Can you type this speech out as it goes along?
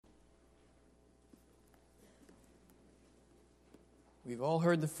We've all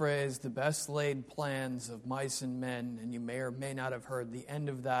heard the phrase, the best laid plans of mice and men, and you may or may not have heard the end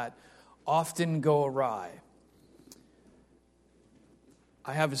of that often go awry.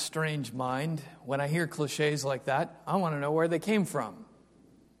 I have a strange mind. When I hear cliches like that, I want to know where they came from.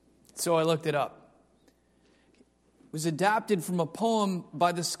 So I looked it up. It was adapted from a poem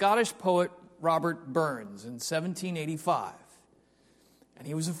by the Scottish poet Robert Burns in 1785. And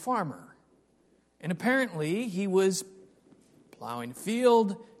he was a farmer. And apparently he was plowing a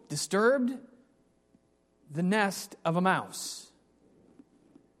field, disturbed the nest of a mouse.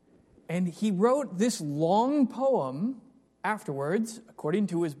 And he wrote this long poem afterwards, according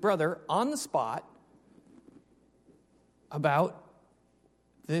to his brother, on the spot, about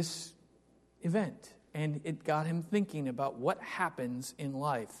this event. And it got him thinking about what happens in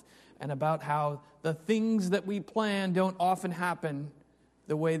life and about how the things that we plan don't often happen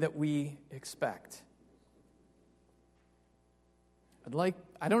the way that we expect.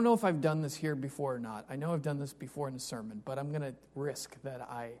 I don't know if I've done this here before or not. I know I've done this before in a sermon, but I'm going to risk that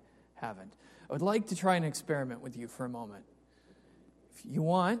I haven't. I would like to try an experiment with you for a moment. If you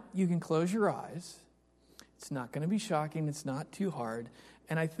want, you can close your eyes. It's not going to be shocking. It's not too hard.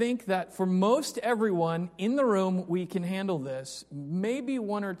 And I think that for most everyone in the room, we can handle this. Maybe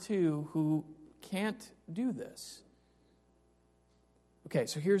one or two who can't do this. Okay,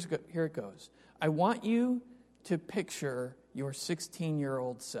 so here it goes. I want you to picture your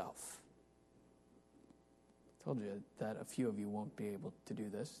 16-year-old self. I told you that a few of you won't be able to do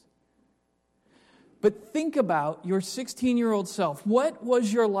this. But think about your 16-year-old self. What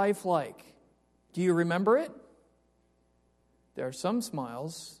was your life like? Do you remember it? There are some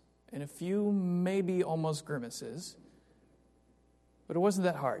smiles and a few maybe almost grimaces. But it wasn't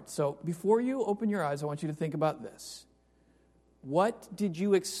that hard. So before you open your eyes, I want you to think about this. What did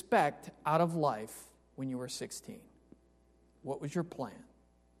you expect out of life when you were 16? What was your plan?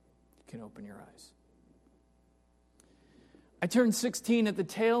 You can open your eyes. I turned 16 at the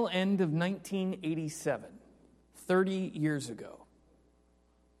tail end of 1987, 30 years ago.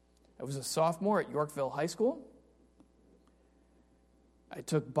 I was a sophomore at Yorkville High School. I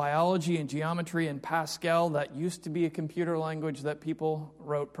took biology and geometry and Pascal. That used to be a computer language that people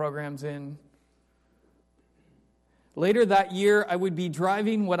wrote programs in. Later that year, I would be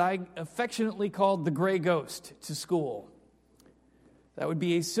driving what I affectionately called the Gray Ghost to school. That would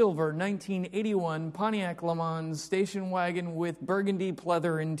be a silver 1981 Pontiac Le Mans station wagon with burgundy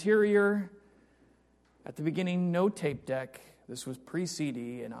pleather interior. At the beginning, no tape deck. This was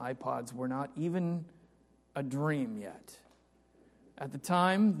pre-CD, and iPods were not even a dream yet. At the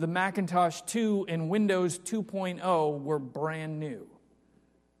time, the Macintosh 2 and Windows 2.0 were brand new.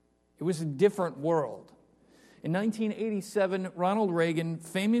 It was a different world. In 1987, Ronald Reagan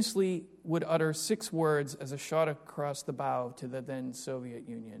famously would utter 6 words as a shot across the bow to the then Soviet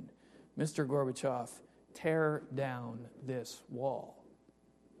Union. Mr. Gorbachev, tear down this wall,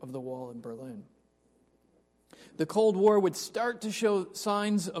 of the wall in Berlin. The Cold War would start to show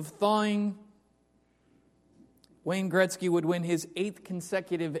signs of thawing. Wayne Gretzky would win his 8th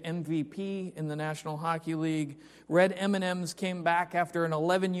consecutive MVP in the National Hockey League. Red M&Ms came back after an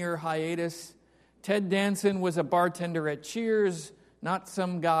 11-year hiatus. Ted Danson was a bartender at Cheers, not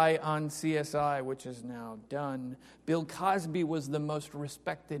some guy on CSI, which is now done. Bill Cosby was the most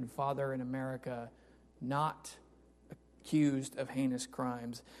respected father in America, not accused of heinous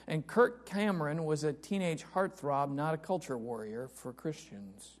crimes. And Kirk Cameron was a teenage heartthrob, not a culture warrior for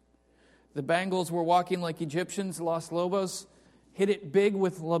Christians. The Bangles were walking like Egyptians. Los Lobos hit it big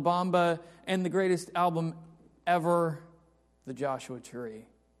with La Bamba, and the greatest album ever, The Joshua Tree,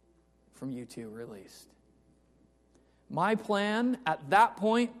 from U2 released. My plan at that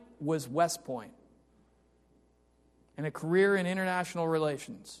point was West Point and a career in international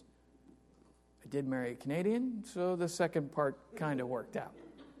relations. I did marry a Canadian, so the second part kind of worked out.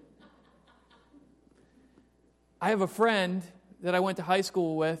 I have a friend that I went to high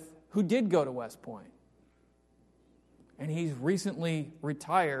school with who did go to West Point. And he's recently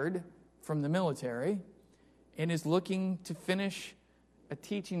retired from the military and is looking to finish a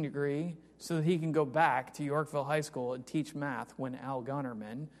teaching degree so that he can go back to Yorkville High School and teach math when Al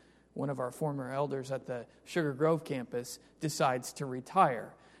Gonnerman, one of our former elders at the Sugar Grove campus, decides to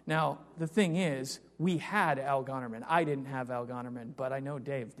retire. Now, the thing is, we had Al Gonnerman. I didn't have Al Gonnerman, but I know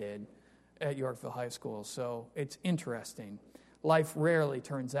Dave did at Yorkville High School, so it's interesting. Life rarely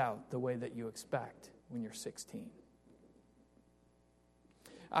turns out the way that you expect when you're 16.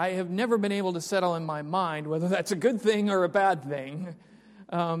 I have never been able to settle in my mind whether that's a good thing or a bad thing.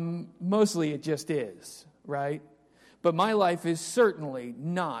 Mostly it just is, right? But my life is certainly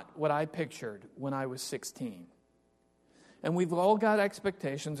not what I pictured when I was 16. And we've all got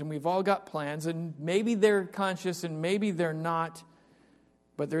expectations, and we've all got plans, and maybe they're conscious and maybe they're not,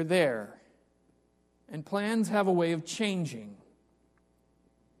 but they're there. And plans have a way of changing.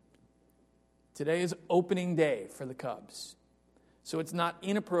 Today is opening day for the Cubs. So it's not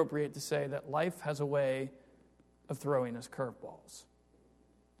inappropriate to say that life has a way of throwing us curveballs.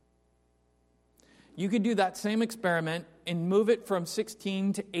 You could do that same experiment and move it from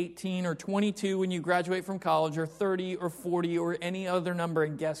 16 to 18 or 22 when you graduate from college, or 30 or 40 or any other number,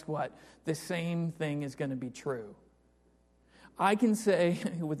 and guess what? The same thing is going to be true. I can say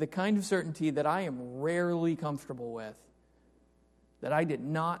with the kind of certainty that I am rarely comfortable with that I did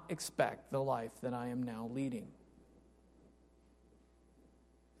not expect the life that I am now leading.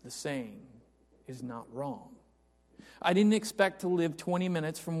 The saying is not wrong. I didn't expect to live 20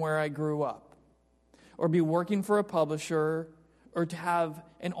 minutes from where I grew up, or be working for a publisher, or to have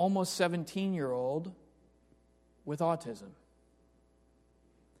an almost 17-year-old with autism.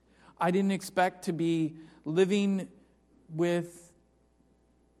 I didn't expect to be living with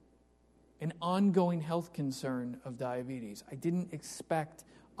an ongoing health concern of diabetes. I didn't expect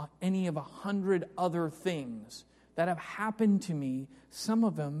any of 100 other things that have happened to me, some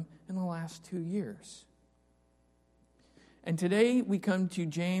of them in the last 2 years. And today we come to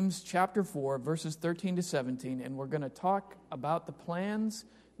James chapter 4, verses 13 to 17, and we're going to talk about the plans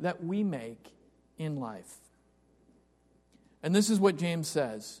that we make in life. And this is what James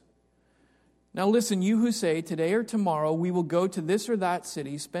says. Now listen, you who say, today or tomorrow we will go to this or that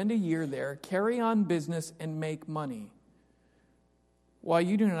city, spend a year there, carry on business, and make money. Why,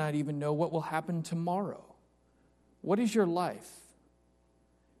 you do not even know what will happen tomorrow. What is your life?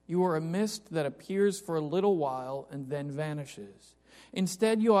 You are a mist that appears for a little while and then vanishes.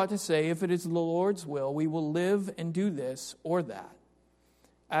 Instead, you ought to say, if it is the Lord's will, we will live and do this or that.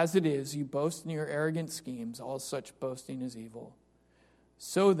 As it is, you boast in your arrogant schemes. All such boasting is evil.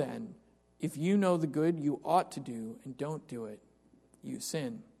 So then, if you know the good you ought to do and don't do it, you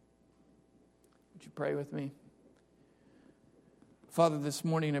sin. Would you pray with me? Father, this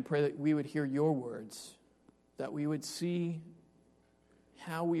morning I pray that we would hear your words, that we would see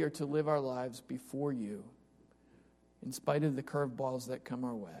how we are to live our lives before you, in spite of the curveballs that come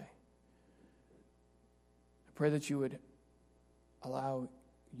our way. I pray that you would allow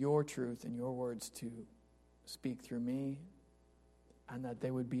your truth and your words to speak through me, and that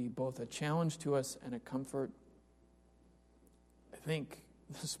they would be both a challenge to us and a comfort. I think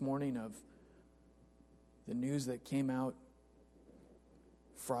this morning of the news that came out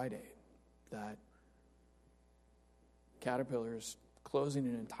Friday, that Caterpillar's closing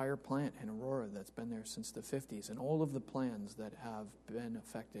an entire plant in Aurora that's been there since the 50s, and all of the plans that have been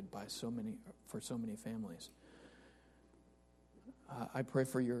affected by for so many families. I pray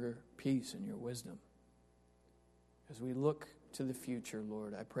for your peace and your wisdom. As we look to the future,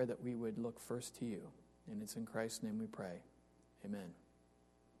 Lord, I pray that we would look first to you. And it's in Christ's name we pray. Amen.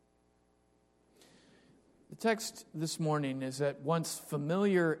 The text this morning is at once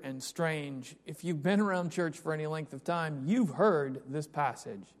familiar and strange. If you've been around church for any length of time, you've heard this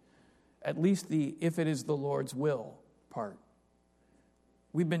passage, at least the if it is the Lord's will part.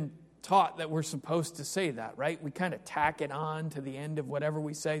 We've been taught that we're supposed to say that, right? We kind of tack it on to the end of whatever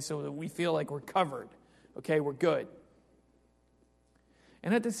we say so that we feel like we're covered. Okay, we're good.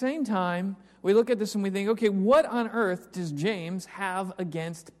 And at the same time, we look at this and we think, okay, what on earth does James have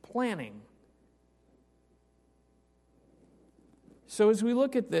against planning? So as we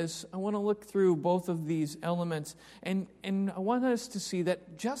look at this, I want to look through both of these elements, and I want us to see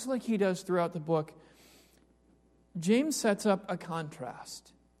that just like he does throughout the book, James sets up a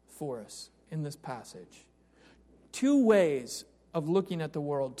contrast for us in this passage. Two ways of looking at the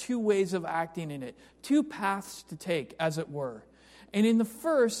world, two ways of acting in it, two paths to take, as it were. And in the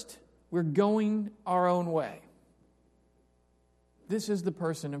first, we're going our own way. This is the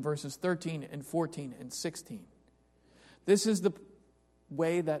person in verses 13 and 14 and 16. This is the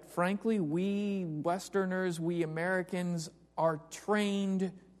way that, frankly, we Westerners, we Americans, are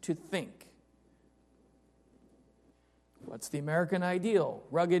trained to think. What's the American ideal?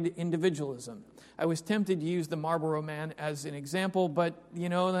 Rugged individualism. I was tempted to use the Marlboro Man as an example, but you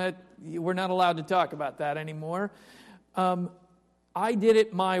know that we're not allowed to talk about that anymore. I did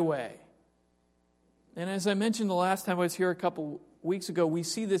it my way. And as I mentioned the last time I was here a couple weeks ago, we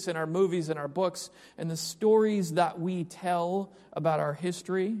see this in our movies and our books and the stories that we tell about our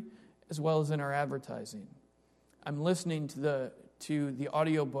history as well as in our advertising. I'm listening to the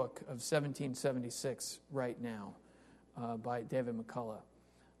audiobook of 1776 right now by David McCullough.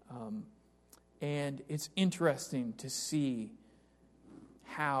 And it's interesting to see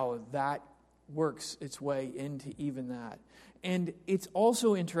how that works its way into even that. And it's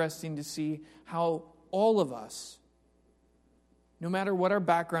also interesting to see how all of us, no matter what our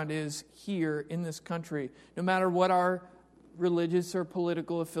background is here in this country, no matter what our religious or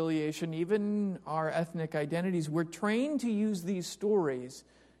political affiliation, even our ethnic identities, we're trained to use these stories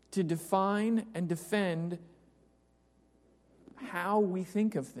to define and defend how we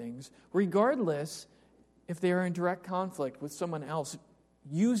think of things, regardless if they are in direct conflict with someone else,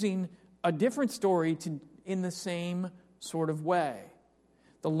 using a different story in the same sort of way.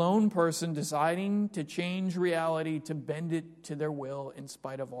 The lone person deciding to change reality, to bend it to their will in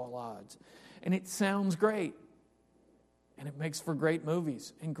spite of all odds. And it sounds great. And it makes for great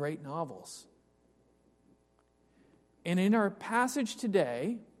movies and great novels. And in our passage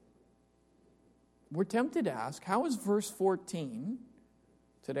today, we're tempted to ask, how is verse 14,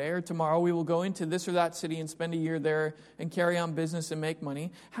 today or tomorrow we will go into this or that city and spend a year there and carry on business and make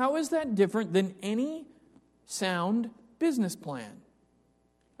money, how is that different than any sound business plan?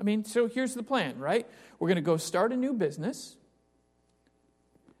 I mean, so here's the plan, right? We're going to go start a new business,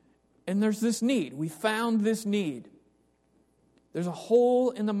 and there's this need. We found this need. There's a hole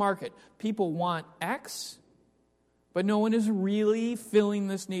in the market. People want X, but no one is really filling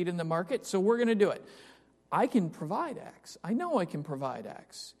this need in the market, so we're going to do it. I can provide X. I know I can provide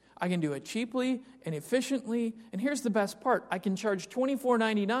X. I can do it cheaply and efficiently, and here's the best part. I can charge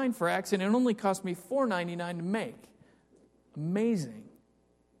 $24.99 for X, and it only cost me $4.99 to make. Amazing.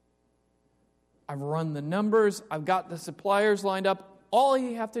 I've run the numbers. I've got the suppliers lined up. All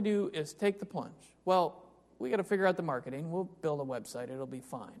you have to do is take the plunge. Well, we got to figure out the marketing. We'll build a website. It'll be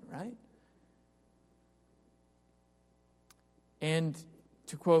fine, right? And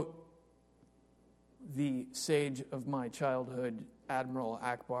to quote the sage of my childhood, Admiral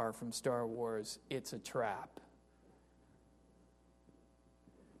Akbar from Star Wars, it's a trap.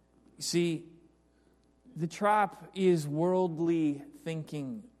 You see, the trap is worldly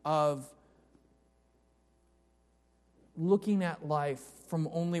thinking of looking at life from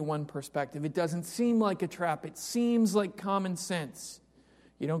only one perspective. It doesn't seem like a trap. It seems like common sense.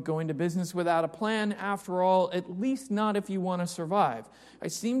 You don't go into business without a plan, after all, at least not if you want to survive. I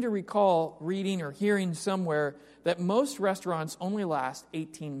seem to recall reading or hearing somewhere that most restaurants only last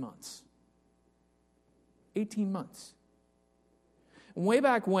 18 months. 18 months. And way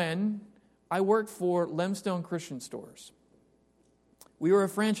back when, I worked for Lemstone Christian Stores. We were a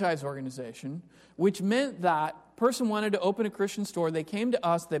franchise organization, which meant that person wanted to open a Christian store, they came to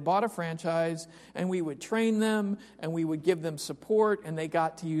us, they bought a franchise, and we would train them, and we would give them support, and they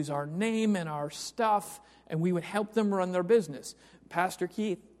got to use our name and our stuff, and we would help them run their business. Pastor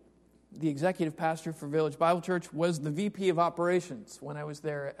Keith, the executive pastor for Village Bible Church, was the VP of operations when I was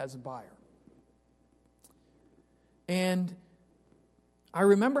there as a buyer. And I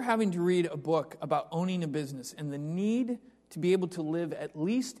remember having to read a book about owning a business and the need to be able to live at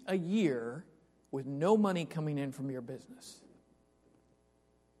least a year with no money coming in from your business.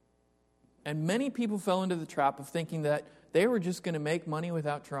 And many people fell into the trap of thinking that they were just going to make money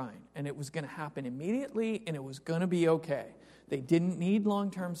without trying, and it was going to happen immediately, and it was going to be okay. They didn't need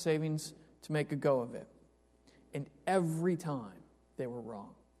long-term savings to make a go of it. And every time, they were wrong.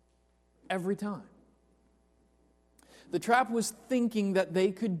 Every time. The trap was thinking that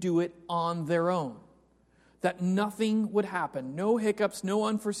they could do it on their own. That nothing would happen. No hiccups, no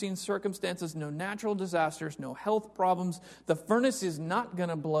unforeseen circumstances, no natural disasters, no health problems. The furnace is not going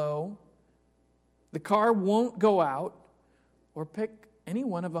to blow. The car won't go out. Or pick any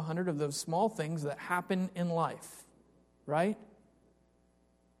one of 100 of those small things that happen in life. Right?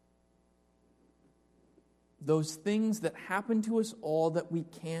 Those things that happen to us all that we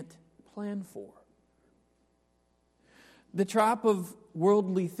can't plan for. The trap of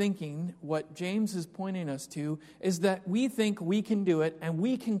worldly thinking, what James is pointing us to, is that we think we can do it and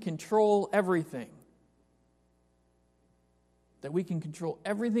we can control everything. That we can control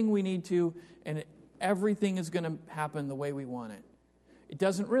everything we need to, and everything is going to happen the way we want it. It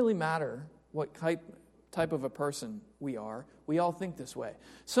doesn't really matter what type of a person we are. We all think this way.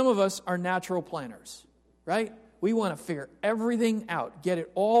 Some of us are natural planners, right? We want to figure everything out, get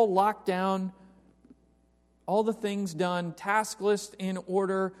it all locked down, all the things done, task list in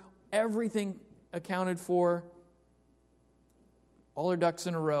order, everything accounted for, all our ducks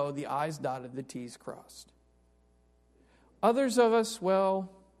in a row, the I's dotted, the T's crossed. Others of us,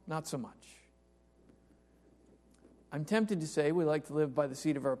 well, not so much. I'm tempted to say we like to live by the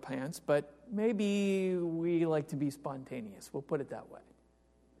seat of our pants, but maybe we like to be spontaneous. We'll put it that way.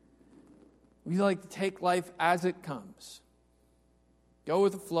 We like to take life as it comes. Go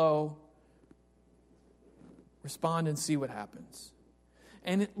with the flow. Respond and see what happens.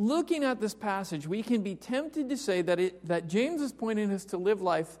 And looking at this passage, we can be tempted to say that James is pointing us to live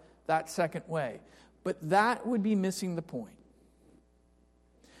life that second way. But that would be missing the point.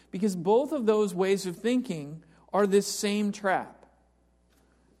 Because both of those ways of thinking are this same trap.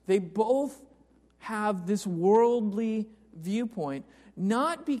 They both have this worldly viewpoint,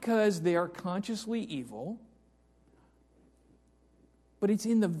 not because they are consciously evil, but it's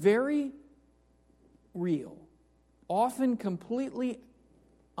in the very real, often completely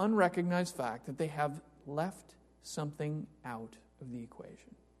unrecognized fact that they have left something out of the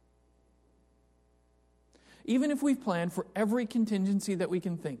equation. Even if we've planned for every contingency that we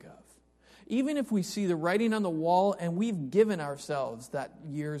can think of, even if we see the writing on the wall and we've given ourselves that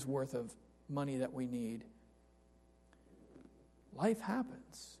year's worth of money that we need, life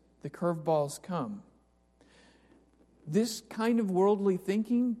happens. The curveballs come. This kind of worldly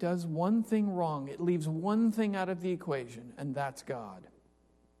thinking does one thing wrong. It leaves one thing out of the equation, and that's God.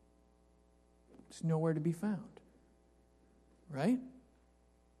 It's nowhere to be found. Right?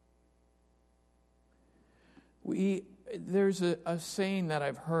 There's a saying that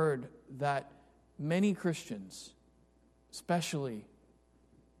I've heard that many Christians, especially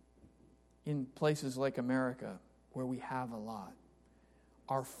in places like America, where we have a lot,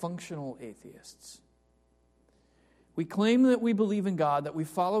 are functional atheists. We claim that we believe in God, that we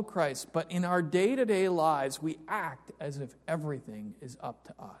follow Christ, but in our day-to-day lives, we act as if everything is up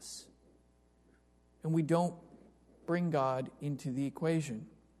to us. And we don't bring God into the equation.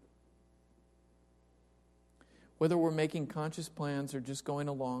 Whether we're making conscious plans or just going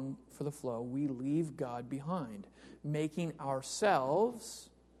along for the flow, we leave God behind, making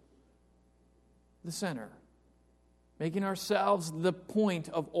ourselves the center, making ourselves the point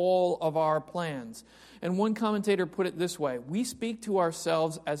of all of our plans. And one commentator put it this way: we speak to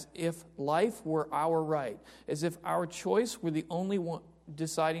ourselves as if life were our right, as if our choice were the only one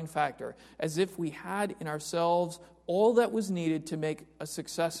deciding factor, as if we had in ourselves all that was needed to make a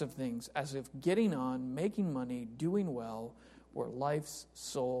success of things, as if getting on, making money, doing well were life's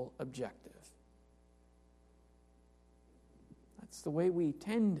sole objective. That's the way we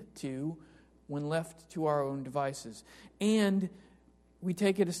tend to when left to our own devices. And we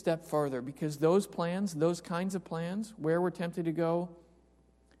take it a step further, because those plans, those kinds of plans, where we're tempted to go,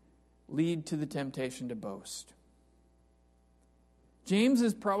 lead to the temptation to boast. James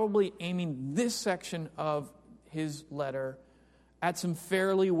is probably aiming this section of his letter at some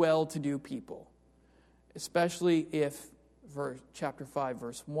fairly well-to-do people, especially if chapter 5,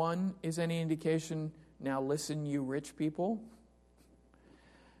 verse 1 is any indication. Now listen, you rich people.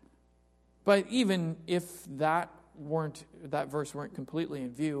 But even if that verse weren't completely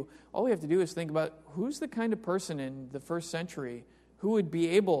in view, all we have to do is think about who's the kind of person in the first century who would be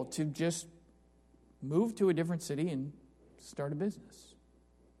able to just move to a different city and start a business.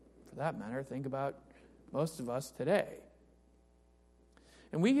 For that matter, think about most of us today.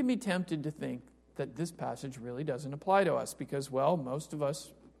 And we can be tempted to think that this passage really doesn't apply to us because, well, most of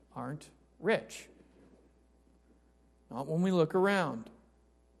us aren't rich. Not when we look around.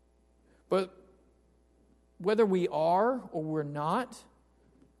 But whether we are or we're not,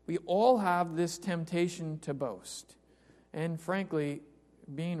 we all have this temptation to boast. And frankly,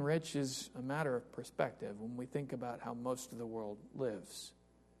 being rich is a matter of perspective when we think about how most of the world lives.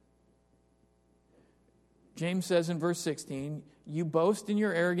 James says in verse 16, "You boast in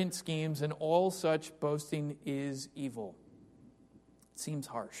your arrogant schemes, and all such boasting is evil." It seems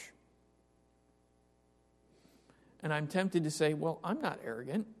harsh. And I'm tempted to say, well, I'm not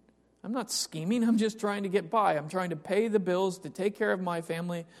arrogant. I'm not scheming. I'm just trying to get by. I'm trying to pay the bills, to take care of my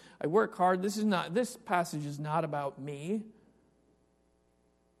family. I work hard. This passage is not about me.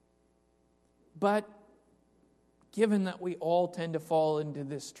 But given that we all tend to fall into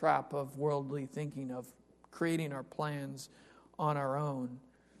this trap of worldly thinking, of creating our plans on our own,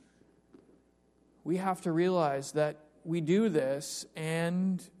 we have to realize that we do this,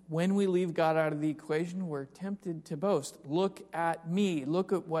 and when we leave God out of the equation, we're tempted to boast. Look at me.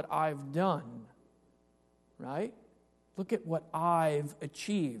 Look at what I've done. Right? Look at what I've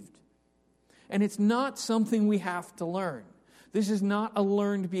achieved. And it's not something we have to learn. This is not a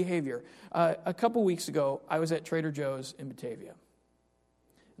learned behavior. A couple weeks ago, I was at Trader Joe's in Batavia.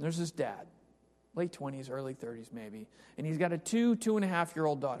 And there's this dad, late 20s, early 30s maybe. And he's got a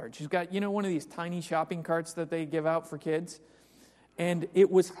 2.5-year-old daughter. She's got, one of these tiny shopping carts that they give out for kids. And it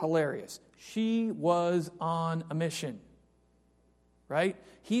was hilarious. She was on a mission, right?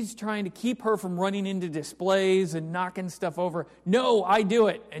 He's trying to keep her from running into displays and knocking stuff over. No, I do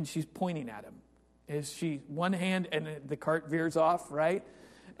it. And she's pointing at him. Is she one hand and the cart veers off, right?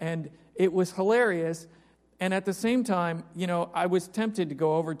 And it was hilarious. And at the same time, I was tempted to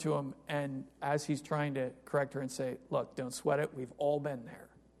go over to him and as he's trying to correct her and say, look, don't sweat it. We've all been there.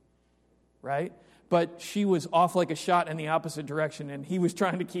 Right? But she was off like a shot in the opposite direction, and he was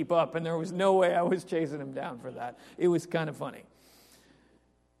trying to keep up, and there was no way I was chasing him down for that. It was kind of funny.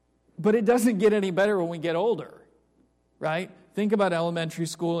 But it doesn't get any better when we get older, right? Think about elementary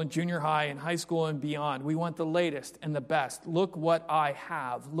school and junior high and high school and beyond. We want the latest and the best. Look what I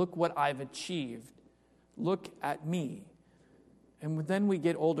have. Look what I've achieved. Look at me. And then we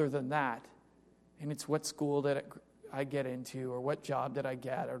get older than that, and it's what school that I get into, or what job did I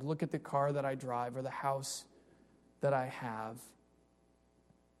get, or look at the car that I drive, or the house that I have.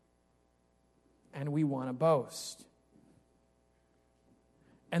 And we want to boast.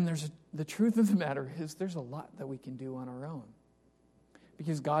 And the truth of the matter is there's a lot that we can do on our own.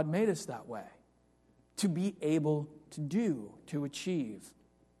 Because God made us that way. To be able to do, to achieve,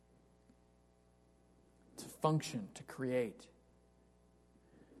 to function, to create.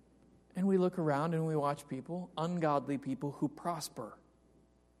 And we look around and we watch people, ungodly people who prosper.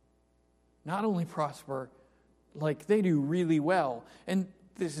 Not only prosper, like they do really well. And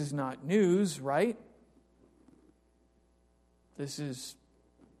this is not news, right?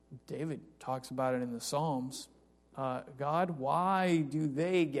 David talks about it in the Psalms. God, why do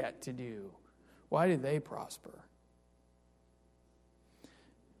they get to do? Why do they prosper?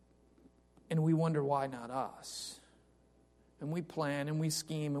 And we wonder why not us. And we plan and we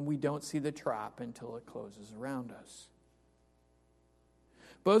scheme and we don't see the trap until it closes around us.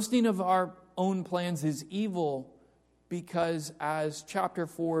 Boasting of our own plans is evil because, as chapter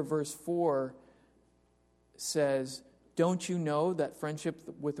 4, verse 4 says, don't you know that friendship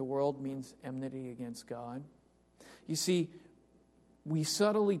with the world means enmity against God? You see, we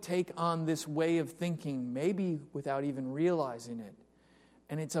subtly take on this way of thinking, maybe without even realizing it.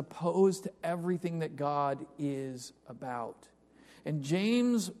 And it's opposed to everything that God is about. And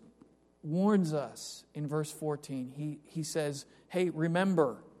James warns us in verse 14. He says, hey,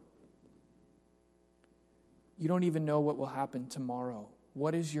 remember, you don't even know what will happen tomorrow.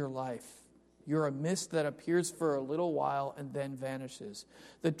 What is your life? You're a mist that appears for a little while and then vanishes.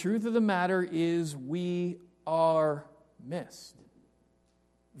 The truth of the matter is we are mist,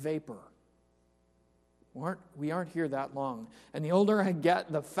 vapor. We aren't here that long. And the older I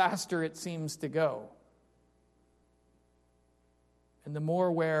get, the faster it seems to go. And the more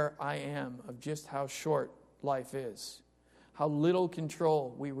aware I am of just how short life is, how little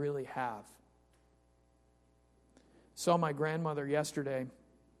control we really have. Saw my grandmother yesterday.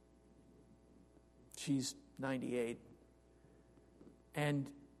 She's 98. And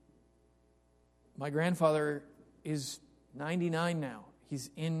my grandfather is 99 now. He's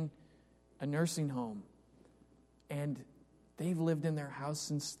in a nursing home. And they've lived in their house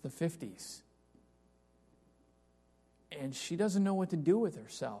since the 50s. And she doesn't know what to do with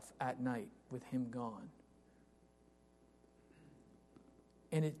herself at night with him gone.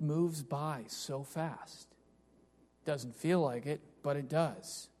 And it moves by so fast. Doesn't feel like it, but it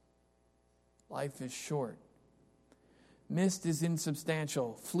does. Life is short. Mist is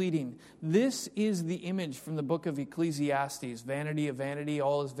insubstantial, fleeting. This is the image from the book of Ecclesiastes. Vanity of vanity,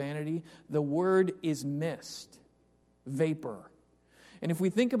 all is vanity. The word is mist, vapor. And if we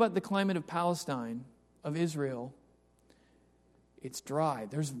think about the climate of Palestine, of Israel, it's dry.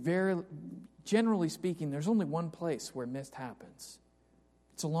 Generally speaking, there's only one place where mist happens.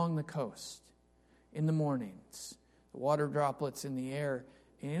 It's along the coast, in the mornings. The water droplets in the air,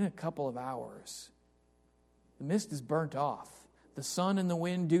 and in a couple of hours, the mist is burnt off. The sun and the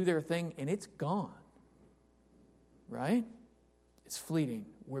wind do their thing, and it's gone. Right? It's fleeting.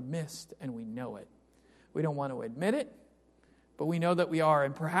 We're mist, and we know it. We don't want to admit it, but we know that we are.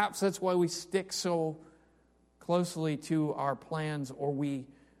 And perhaps that's why we stick so closely to our plans, or we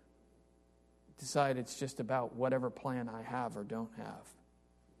decide it's just about whatever plan I have or don't have.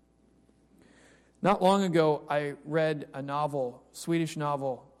 Not long ago, I read a novel, Swedish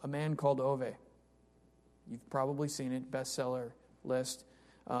novel, A Man Called Ove. You've probably seen it, bestseller list.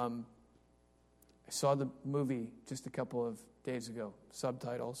 I saw the movie just a couple of days ago,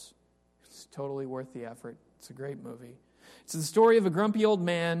 subtitles. It's totally worth the effort. It's a great movie. It's the story of a grumpy old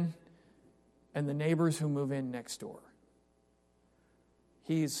man and the neighbors who move in next door.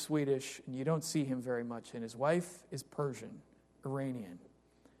 He's Swedish, and you don't see him very much, and his wife is Persian, Iranian,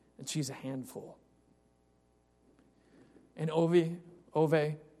 and she's a handful. And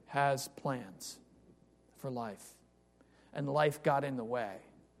Ove has plans for life. And life got in the way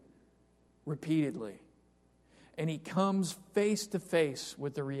repeatedly. And he comes face to face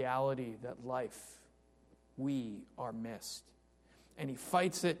with the reality that we are missed. And he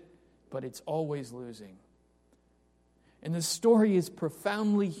fights it, but it's always losing. And the story is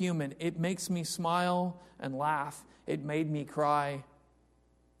profoundly human. It makes me smile and laugh. It made me cry.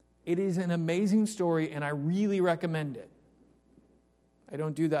 It is an amazing story, and I really recommend it. I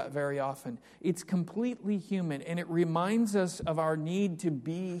don't do that very often. It's completely human, and it reminds us of our need to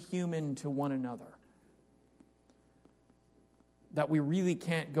be human to one another. That we really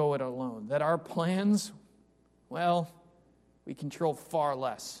can't go it alone. That our plans, well, we control far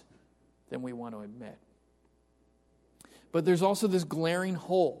less than we want to admit. But there's also this glaring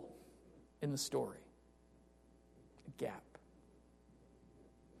hole in the story. A gap.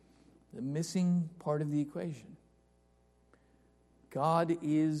 The missing part of the equation. God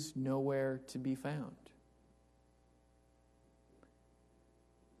is nowhere to be found.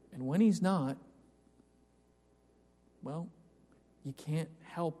 And when He's not, well, you can't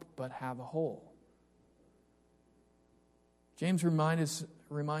help but have a hole. James reminds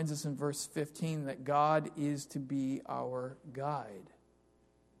us in verse 15 that God is to be our guide.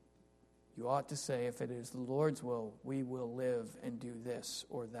 You ought to say, if it is the Lord's will, we will live and do this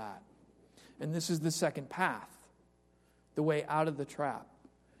or that. And this is the second path, the way out of the trap.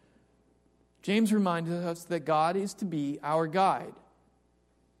 James reminds us that God is to be our guide.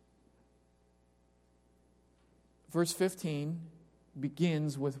 Verse 15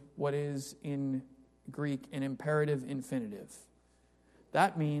 begins with what is in Greek an imperative infinitive.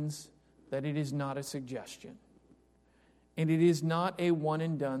 That means that it is not a suggestion. And it is not a one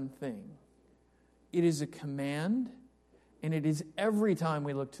and done thing. It is a command, and it is every time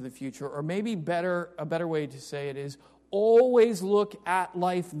we look to the future, or maybe a better way to say it is, always look at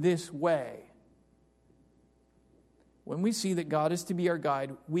life this way. When we see that God is to be our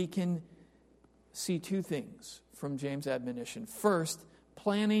guide, we can see two things from James' admonition. First,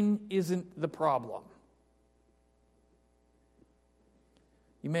 planning isn't the problem.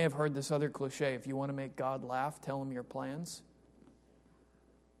 You may have heard this other cliche, if you want to make God laugh, tell Him your plans.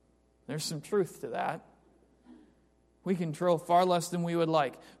 There's some truth to that. We control far less than we would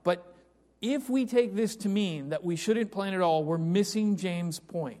like. But if we take this to mean that we shouldn't plan at all, we're missing James'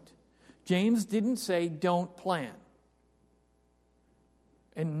 point. James didn't say don't plan.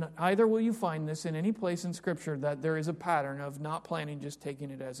 And neither will you find this in any place in Scripture that there is a pattern of not planning, just taking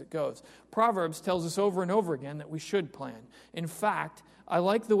it as it goes. Proverbs tells us over and over again that we should plan. In fact, I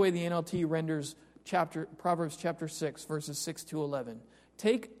like the way the NLT renders Proverbs chapter 6, verses 6 to 11.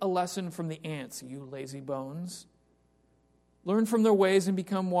 Take a lesson from the ants, you lazy bones. Learn from their ways and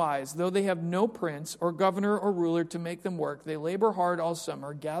become wise. Though they have no prince or governor or ruler to make them work, they labor hard all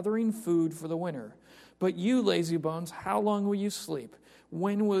summer, gathering food for the winter. But you, lazy bones, how long will you sleep?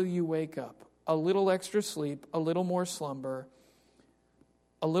 When will you wake up? A little extra sleep, a little more slumber,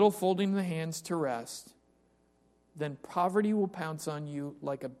 a little folding the hands to rest. Then poverty will pounce on you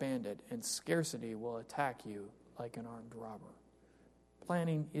like a bandit, and scarcity will attack you like an armed robber.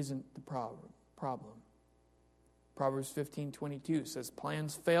 Planning isn't the problem. Proverbs 15:22 says,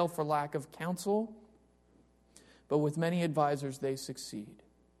 plans fail for lack of counsel, but with many advisors they succeed.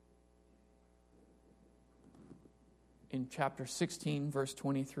 In chapter 16, verse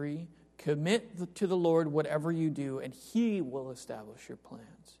 23, commit to the Lord whatever you do, and He will establish your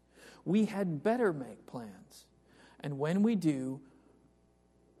plans. We had better make plans. And when we do,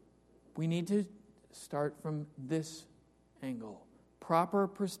 we need to start from this angle. Proper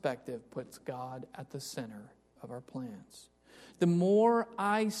perspective puts God at the center of our plans. The more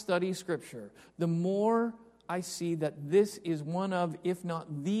I study Scripture, the more I see that this is one of, if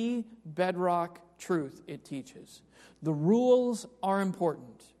not the bedrock truth it teaches. The rules are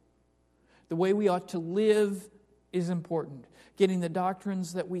important. The way we ought to live is important. Getting the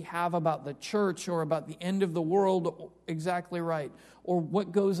doctrines that we have about the church or about the end of the world exactly right, or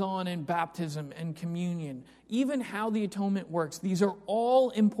what goes on in baptism and communion, even how the atonement works. These are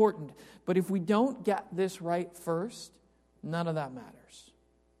all important. But if we don't get this right first, none of that matters.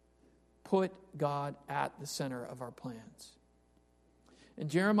 Put God at the center of our plans. In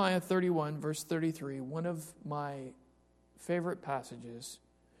Jeremiah 31, verse 33, one of my favorite passages,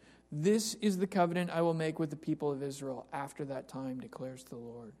 this is the covenant I will make with the people of Israel after that time, declares the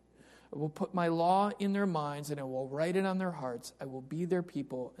Lord. I will put my law in their minds, and I will write it on their hearts. I will be their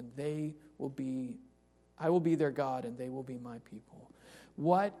people, and I will be their God, and they will be my people.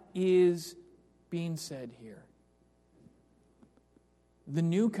 What is being said here? The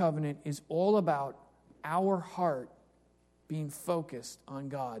new covenant is all about our heart being focused on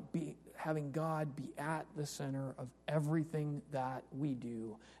God, having God be at the center of everything that we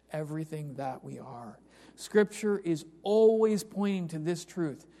do, everything that we are. Scripture is always pointing to this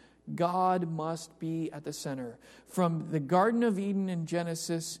truth. God must be at the center. From the Garden of Eden in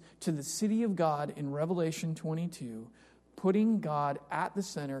Genesis to the city of God in Revelation 22, putting God at the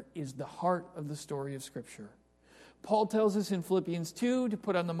center is the heart of the story of Scripture. Paul tells us in Philippians 2 to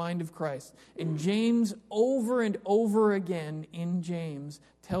put on the mind of Christ. And James, over and over again in James,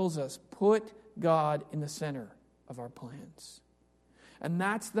 tells us, put God in the center of our plans. And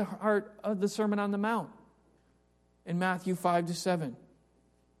that's the heart of the Sermon on the Mount in Matthew 5-7.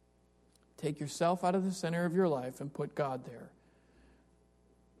 Take yourself out of the center of your life and put God there.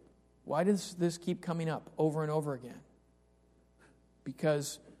 Why does this keep coming up over and over again?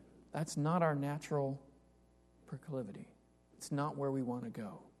 Because that's not our natural proclivity. It's not where we want to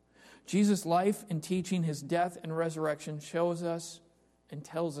go. Jesus' life and teaching, his death and resurrection shows us and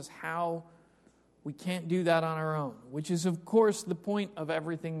tells us how we can't do that on our own, which is, of course, the point of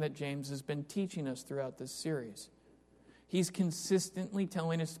everything that James has been teaching us throughout this series. He's consistently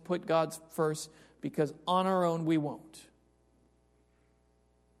telling us to put God first because on our own we won't.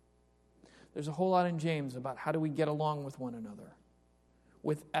 There's a whole lot in James about how do we get along with one another,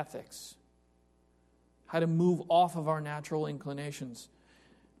 with ethics, how to move off of our natural inclinations,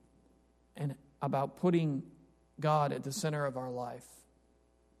 and about putting God at the center of our life.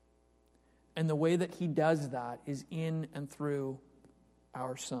 And the way that he does that is in and through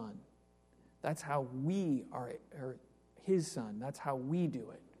our Son. That's how we are his Son. That's how we do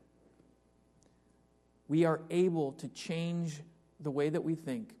it. We are able to change the way that we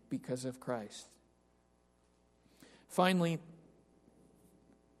think because of Christ. Finally,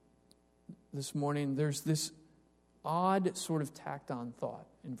 this morning, there's this odd sort of tacked on thought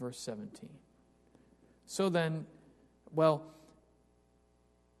in verse 17. So then, well,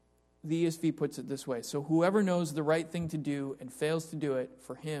 the ESV puts it this way. So whoever knows the right thing to do and fails to do it,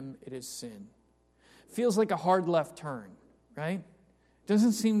 for him it is sin. Feels like a hard left turn, right?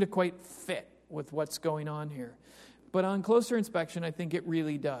 Doesn't seem to quite fit with what's going on here. But on closer inspection, I think it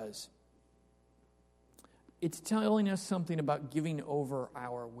really does. It's telling us something about giving over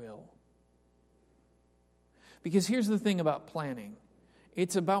our will. Because here's the thing about planning.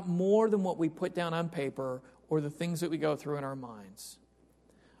 It's about more than what we put down on paper or the things that we go through in our minds.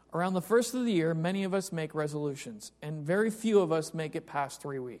 Around the first of the year, many of us make resolutions, and very few of us make it past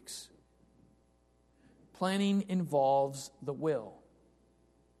 3 weeks. Planning involves the will.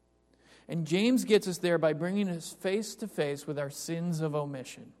 And James gets us there by bringing us face to face with our sins of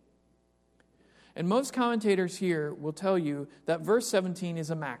omission. And most commentators here will tell you that verse 17 is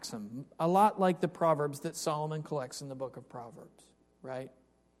a maxim, a lot like the Proverbs that Solomon collects in the book of Proverbs, right?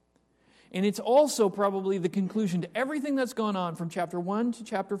 And it's also probably the conclusion to everything that's gone on from chapter 1 to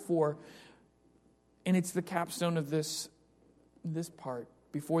chapter 4, and it's the capstone of this part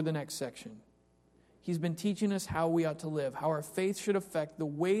before the next section. He's been teaching us how we ought to live, how our faith should affect the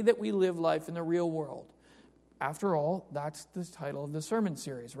way that we live life in the real world. After all, that's the title of the sermon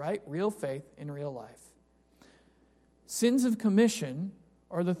series, right? Real faith in real life. Sins of commission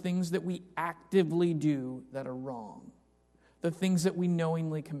are the things that we actively do that are wrong, the things that we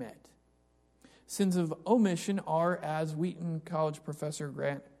knowingly commit. Sins of omission are, as Wheaton College professor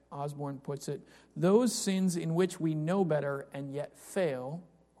Grant Osborne puts it, those sins in which we know better and yet fail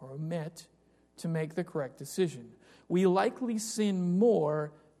or omit to make the correct decision. We likely sin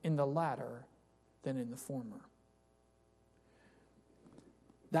more in the latter than in the former.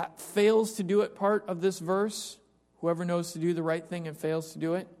 That fails to do it part of this verse, whoever knows to do the right thing and fails to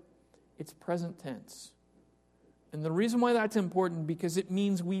do it, it's present tense. And the reason why that's important, because it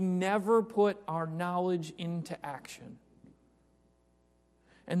means we never put our knowledge into action.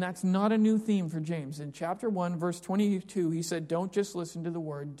 And that's not a new theme for James. In chapter 1, verse 22, he said, don't just listen to the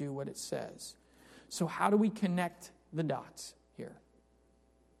word, do what it says. So how do we connect the dots here?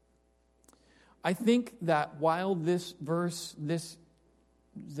 I think that while this verse, this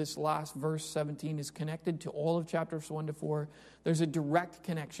last verse 17 is connected to all of chapters 1 to 4, there's a direct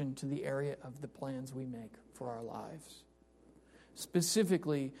connection to the area of the plans we make for our lives.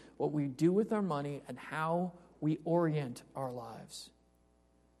 Specifically, what we do with our money and how we orient our lives.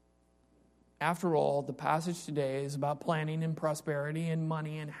 After all, the passage today is about planning and prosperity and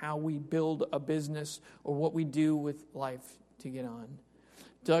money and how we build a business or what we do with life to get on.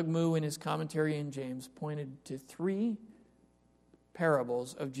 Doug Moo, in his commentary in James, pointed to 3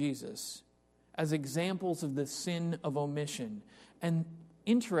 parables of Jesus as examples of the sin of omission. And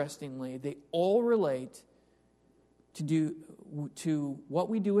interestingly, they all relate to what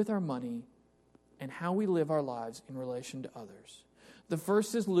we do with our money and how we live our lives in relation to others. The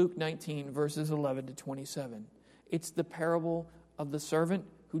first is Luke 19, verses 11 to 27. It's the parable of the servant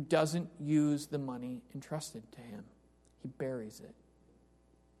who doesn't use the money entrusted to him. He buries it.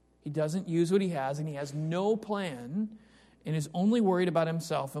 He doesn't use what he has, and he has no plan and is only worried about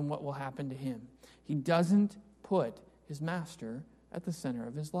himself and what will happen to him. He doesn't put his master at the center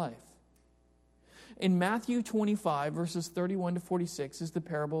of his life. In Matthew 25, verses 31 to 46, is the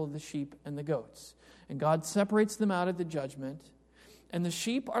parable of the sheep and the goats. And God separates them out at the judgment. And the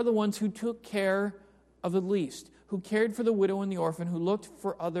sheep are the ones who took care of the least, who cared for the widow and the orphan, who looked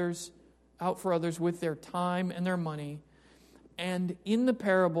out for others with their time and their money. And in the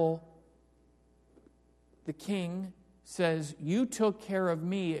parable, the king says, "You took care of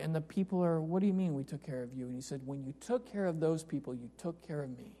me." And the people are, "What do you mean we took care of you?" And he said, "When you took care of those people, you took care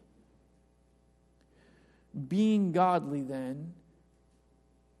of me." Being godly, then,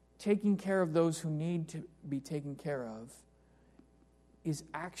 taking care of those who need to be taken care of, is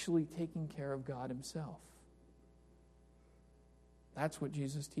actually taking care of God himself. That's what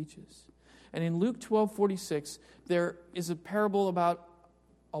Jesus teaches. And in Luke 12:46, there is a parable about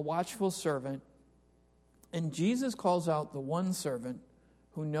a watchful servant. And Jesus calls out the one servant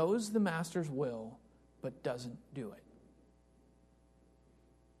who knows the master's will but doesn't do it.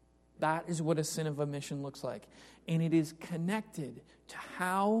 That is what a sin of omission looks like. And it is connected to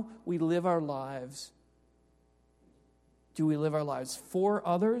how we live our lives. Do we live our lives for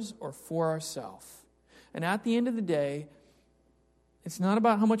others or for ourselves? And at the end of the day, it's not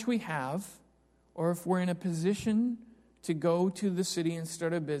about how much we have or if we're in a position to go to the city and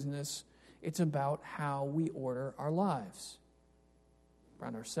start a business. It's about how we order our lives,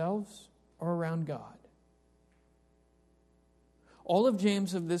 around ourselves or around God. All of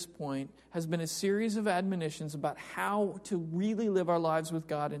James at this point has been a series of admonitions about how to really live our lives with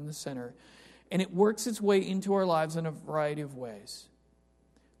God in the center. And it works its way into our lives in a variety of ways.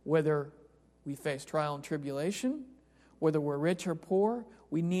 Whether we face trial and tribulation, whether we're rich or poor,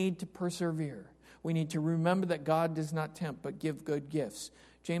 we need to persevere. We need to remember that God does not tempt but give good gifts.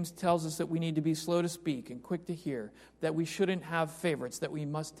 James tells us that we need to be slow to speak and quick to hear, that we shouldn't have favorites, that we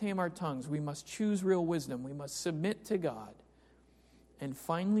must tame our tongues, we must choose real wisdom, we must submit to God. And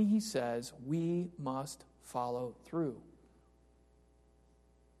finally, he says, we must follow through.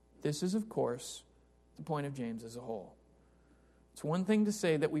 This is, of course, the point of James as a whole. It's one thing to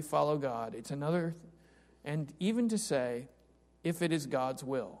say that we follow God. It's another, and even to say, if it is God's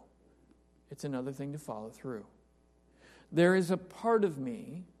will, it's another thing to follow through. There is a part of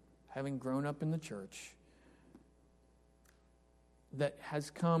me, having grown up in the church, that has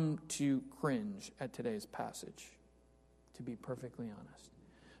come to cringe at today's passage, to be perfectly honest.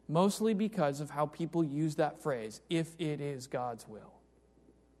 Mostly because of how people use that phrase, if it is God's will.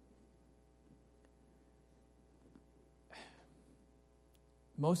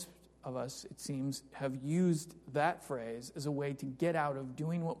 Most of us, it seems, have used that phrase as a way to get out of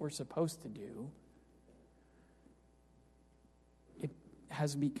doing what we're supposed to do. It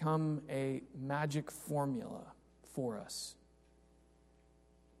has become a magic formula for us.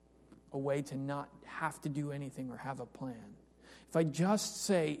 A way to not have to do anything or have a plan. If I just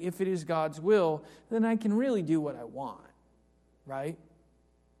say, if it is God's will, then I can really do what I want, right?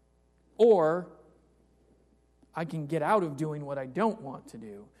 Or I can get out of doing what I don't want to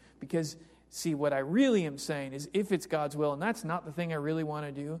do. Because, see, what I really am saying is if it's God's will, and that's not the thing I really want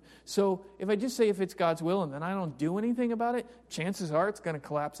to do. So if I just say if it's God's will and then I don't do anything about it, chances are it's going to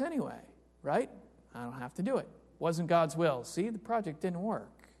collapse anyway, right? I don't have to do it. Wasn't God's will. See, the project didn't work.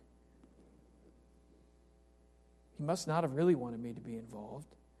 He must not have really wanted me to be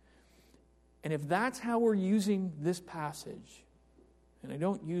involved. And if that's how we're using this passage, and I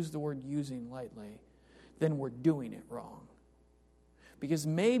don't use the word using lightly, then we're doing it wrong. Because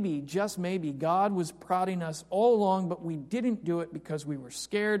maybe, just maybe, God was prodding us all along, but we didn't do it because we were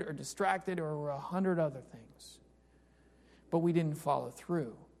scared or distracted or were 100 other things. But we didn't follow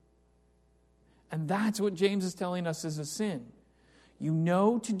through. And that's what James is telling us is a sin. You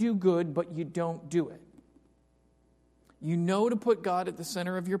know to do good, but you don't do it. You know to put God at the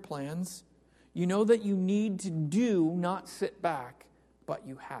center of your plans. You know that you need to do, not sit back, but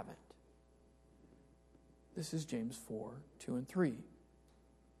you haven't. This is James 4:2-3.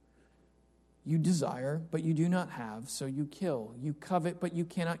 You desire, but you do not have, so you kill. You covet, but you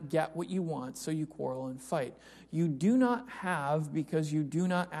cannot get what you want, so you quarrel and fight. You do not have because you do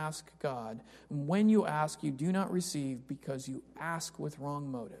not ask God. And when you ask, you do not receive because you ask with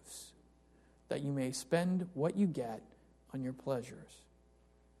wrong motives, that you may spend what you get on your pleasures.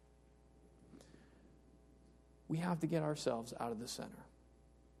 We have to get ourselves out of the center.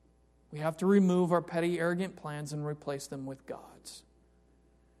 We have to remove our petty, arrogant plans and replace them with God's.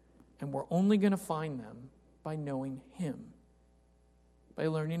 And we're only going to find them by knowing Him, by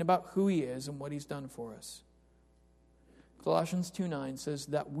learning about who He is and what He's done for us. Colossians 2:9 says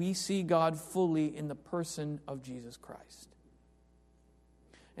that we see God fully in the person of Jesus Christ.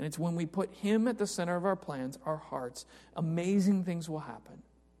 And it's when we put Him at the center of our plans, our hearts, amazing things will happen.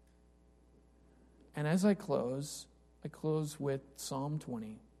 And as I close with Psalm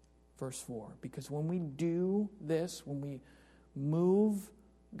 20, verse 4. Because when we do this, when we move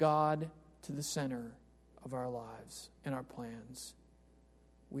God to the center of our lives and our plans,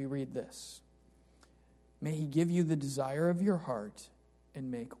 we read this. May He give you the desire of your heart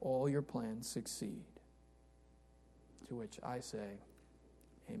and make all your plans succeed. To which I say,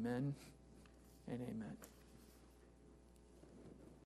 amen and amen.